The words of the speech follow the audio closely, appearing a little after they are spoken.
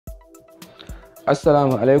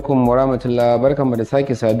Assalamu alaikum wa rahmatullah, barkanmu da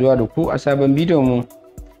sake saduwa da ku a sabon bidiyon mu.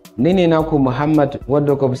 Ni ne naku Muhammad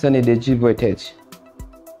wadda ku fi sani da gboy.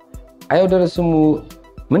 A yau darasin mu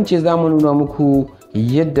mun ce za mu nuna muku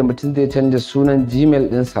yadda mutum zai canza sunan Gmail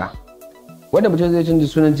ɗinsa. Wanda mutum zai canza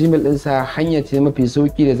sunan Gmail ɗinsa hanya ce mafi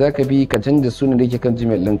sauki da zaka bi ka canza sunan da yake kan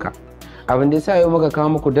Gmail ɗinka. Abin da yasa yau muka kawo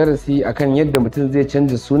muku darasi akan yadda mutum zai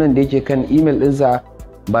canza sunan da yake kan email ɗinsa,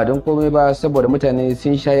 ba don komai ba saboda mutane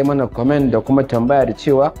sun shaye mana comment da kuma tambaya da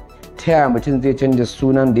cewa ta yaya mutum zai canza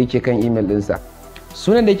sunan da yake kan email ɗinsa.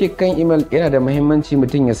 Sunan da yake kan email yana da muhimmanci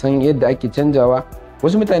mutum ya san yadda ake canjawa.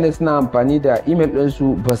 Wasu mutane suna amfani da email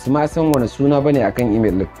ɗinsu ba su ma san wani suna bane akan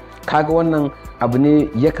email ɗin. Kaga wannan abu ne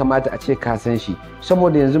ya kamata a ce ka san shi,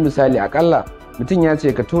 saboda yanzu misali akalla mutum ya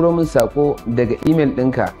ce ka turo min sako daga email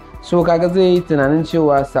ɗinka, so kaga zai yi tunanin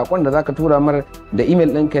cewa sakon da zaka tura mar da email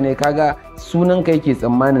ɗinka ne, kaga sunanka yake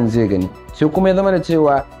tsammanin zai gani, sai kuma ya zama da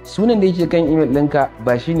cewa sunan da yake kan email ɗinka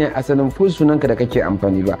ba shine asalin full sunanka da kake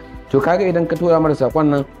amfani ba. To kaga idan ka tura mar sakon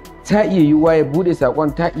nan ta iya yiwuwa ya bude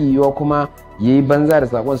sakon, ta iya yiwuwa kuma yayi banza da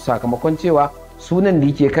sakon sakamakon cewa sunan da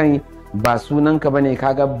yake kan ba sunanka bane,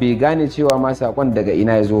 kaga bai gane cewa ma sakon daga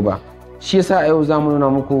ina ya zo ba. Shi yasa a yau zamu nuna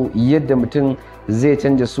muku yadda mutum zai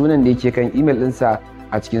canja sunan da yake kan email ɗinsa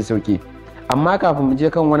a cikin sauki. Amma kafin mu je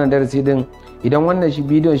kan wannan darasi din, idan wannan shi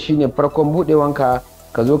bidiyon shine farkon budewanka,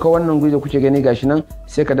 ka zo ka wannan guri da kuke gani gashi nan,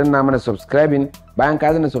 sai ka danna mana subscribing. Bayan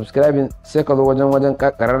ka danna subscribing sai ka zo wajen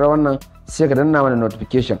kararra wannan, sai ka danna mana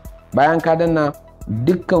notification. Bayan ka danna,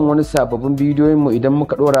 dukkan wani sababbin bidiyoyin mu idan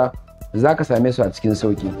muka dora zaka same su a cikin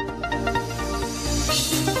sauki.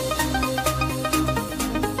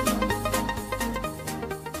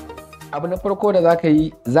 Abu na farko da zaka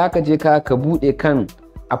yi, zaka je ka bude kan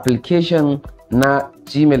application na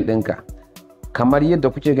Gmail ɗinka. Kamar yadda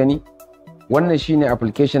kuke gani, wannan shine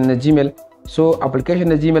application na Gmail. So application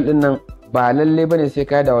na Gmail ɗin nan ba lalle bane sai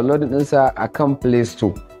ka yi download ɗinsa a kan Play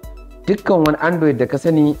Store. Dukkan wani Android da ka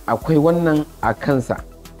sani akwai wannan a kansa.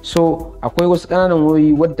 So akwai wasu ƙananan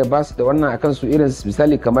wayoyi wadda ba su da wannan a kansu, irin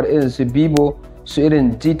misali kamar irin su Vivo, su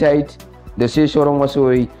irin G-Tite da sai sauran wasu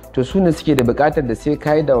wayoyi. To su ne suke da buƙatar da sai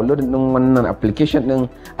ka yi download ɗin wannan application ɗin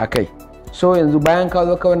a kai. So yanzu bayan ka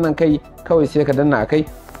zo ka wannan kai, kawai sai ka danna a kai.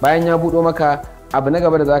 Bayan ya buɗo maka, abu na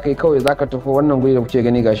gaba da za ka yi, kawai za ka tafi wannan guri da kuke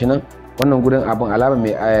gani gashi nan, wannan gurin abin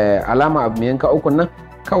alama abu mai yanka ukun nan,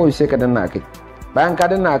 kawai sai ka danna a kai. Bayan ka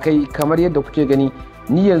danna a kai, kamar yadda kuke gani,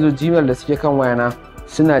 ni yanzu Gmail da suke kan wayana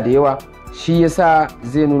suna da yawa, shi yasa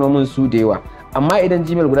zai nuna min su da yawa. Amma idan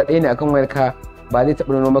Gmail guda ɗaya ne akan wayarka, ba zai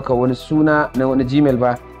taɓa nuna maka wani suna na wani Gmail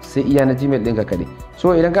ba, sai iya na Gmail ɗinka kaɗai.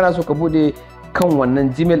 So idan kana so ka buɗe kan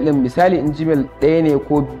wannan Gmail ɗin, misali in Gmail ɗaya ne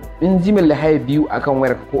ko in Gmail da haye biyu akan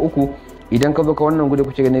wayarka ko uku, idan ka zo ka wannan gudu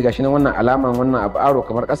kuke gani gashi nan wannan alaman wannan abu aro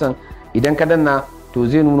kamar kasan, idan ka danna to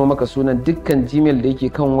zai nuno maka sunan dukkan Gmail da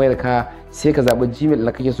yake kan wayarka, sai ka zaɓi Gmail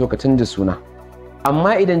da kake so ka canza suna.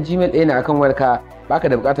 Amma idan Gmail ɗaya ne akan wayarka, baka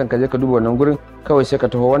da buƙatar ka je ka duba wannan gurin, kawai sai ka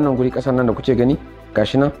taho wannan guri kasan nan da kuke gani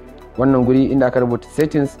gashi nan, wannan guri inda aka rubuta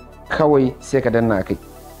settings, kawai sai ka danna akai.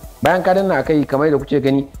 Bayan ka danna akai, kamar da kuke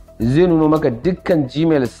gani, zai nuno maka dukkan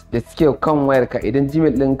Gmails da suke kan wayarka idan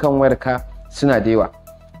Gmail ɗin kan wayarka suna da yawa.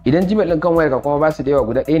 Idan Gmail ɗin kan wayarka kuma ba su da yawa,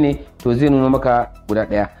 guda ɗaya ne, to zai nuno maka guda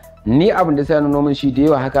ɗaya. Ni abin da sai nuno min shi da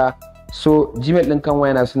yawa haka, so Gmail ɗin kan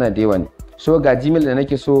wayana suna da yawa ne. So ga Gmail da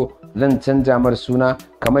nake so zan canja mar suna,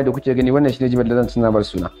 kamar da kuke gani wannan shine Gmail da zan canja mar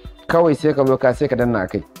suna. Kawai sai ka zo sai ka danna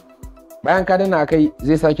akai. Bayan ka danna akai,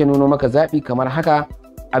 zai sake nuno maka zaɓi kamar haka.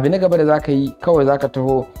 Abu na gaba da zaka yi, kawai zaka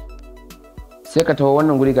taho, sai ka taho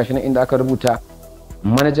wannan guri gashi nan inda aka rubuta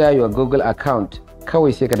manage your Google account,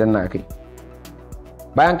 kawai sai ka danna akai.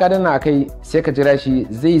 Bayan ka danna akai, sai ka jira shi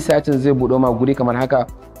zai satin, zai buɗo ma guri kamar haka.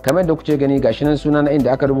 Kamar da kuke gani gashi nan suna na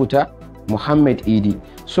inda aka rubuta Muhammad Idi.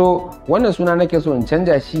 So wannan suna nake so in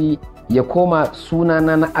canja shi ya koma suna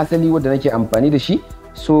na asali wanda nake amfani da shi.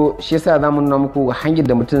 So shi yasa zamu nuna muku hanyar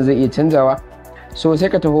da mutum zai iya canjawa. So sai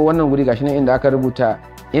ka taho wannan guri gashi nan inda aka rubuta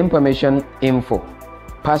information info,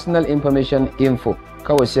 personal information info,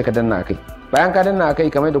 kawai sai ka danna akai. Bayan ka danna akai,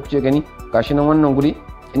 kamar da kuke gani gashi nan wannan guri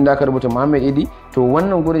inda aka rubuta Muhammad Idi, to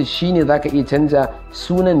wannan gurin shine zaka iya canja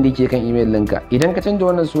sunan da yake kan email ɗinka. Idan ka canja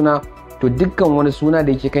wannan suna, to dukkan wani suna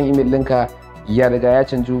da yake kan email ɗinka ya riga ya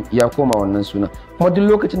canju, ya koma wannan suna. Kuma duk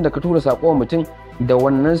lokacin da ka tura sako wa mutum da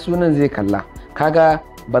wannan sunan zai kalla, kaga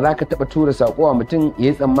ba za ka taɓa tura sako wa mutum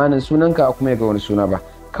ya yi tsammanin sunanka kuma ya ga wani suna ba.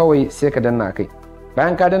 Kawai sai ka danna akai.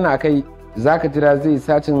 Bayan ka danna akai, za ka jira zai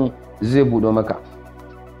satin, zai buɗo maka.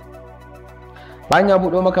 Bayan ya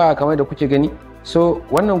buɗo maka kamar da kuke gani, so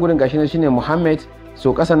wannan gurin gashi nan shine Muhammad,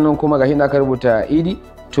 so kasan nan kuma gashi da aka rubuta Idi.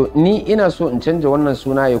 To ni ina so in canja wannan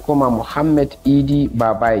suna ya koma Muhammad Idi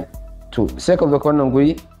Babai. to sai ka zo ka wannan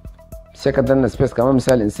guri sai ka danna space, kamar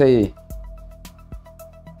misali in sai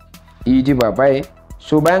bye.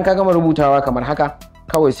 So bayan ka gama rubutawa kamar haka,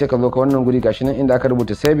 kawai sai ka zo ka wannan guri gashi nan inda aka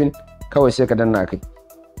rubuta saving, kawai sai ka danna akai.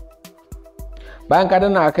 Bayan ka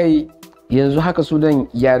danna akai, yanzu haka sunan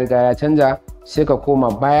ya riga ya canja, sai ka koma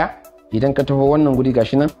baya. Idan ka taho wannan guri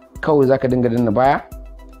gashi nan, kawai zaka dinga danna baya.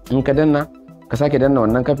 In ka danna, ka sake danna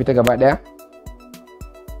wannan ka fita gaba daya.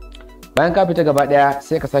 Bayan ka fita gaba daya,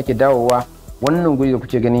 sai ka sake dawowa wannan guri da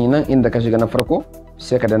kuke gani nan inda ka shiga na farko,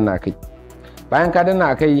 sai ka danna akai. Bayan ka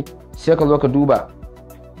danna akai, sai ka zo ka duba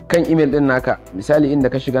kan email din naka, misali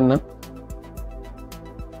inda ka shiga nan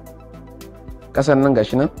kasan nan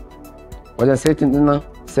gashi nan wajen setting din nan,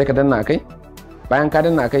 sai ka danna akai. Bayan ka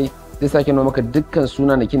danna akai, zai sake nuna maka dukkan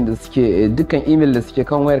sunanakin da suke dukkan email da suke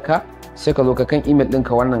kan wayar ka, sai ka zo ka kan email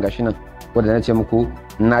ɗinka wannan gashi nan wanda na ce muku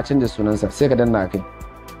na canza sunansa, sai ka danna akai.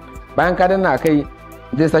 Bayan ka danna akai,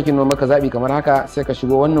 zai sake nuna maka zabi kamar haka, sai ka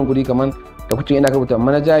shigo wannan guri kamar da kuke ina ka rubuta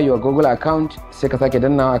manager your Google account, sai ka sake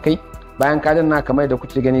dannawa akai. Bayan ka danna kamar da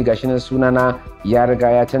kuke gani gashi nan sunana ya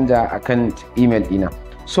riga ya canja akan email dina.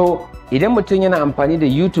 So idan mutum yana amfani da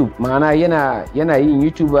YouTube, ma'ana yana yin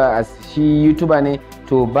YouTube a shi YouTuber ne,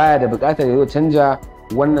 to baya da bukatar ya canja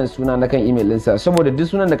wannan suna na kan email ɗinsa, saboda duk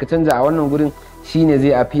sunan da ka canja a wannan gurin shine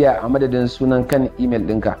zai afiya a madadin sunan kan email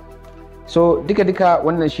ɗinka. So duka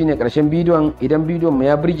wannan shine karshen bidiyon. Idan bidiyon mu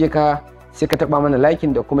ya burge ka, sai ka taba mana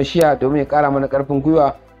liking da kuma share domin ya kara mana karfin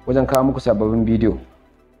gwiwa wajen kawo muku sababbin bidiyo.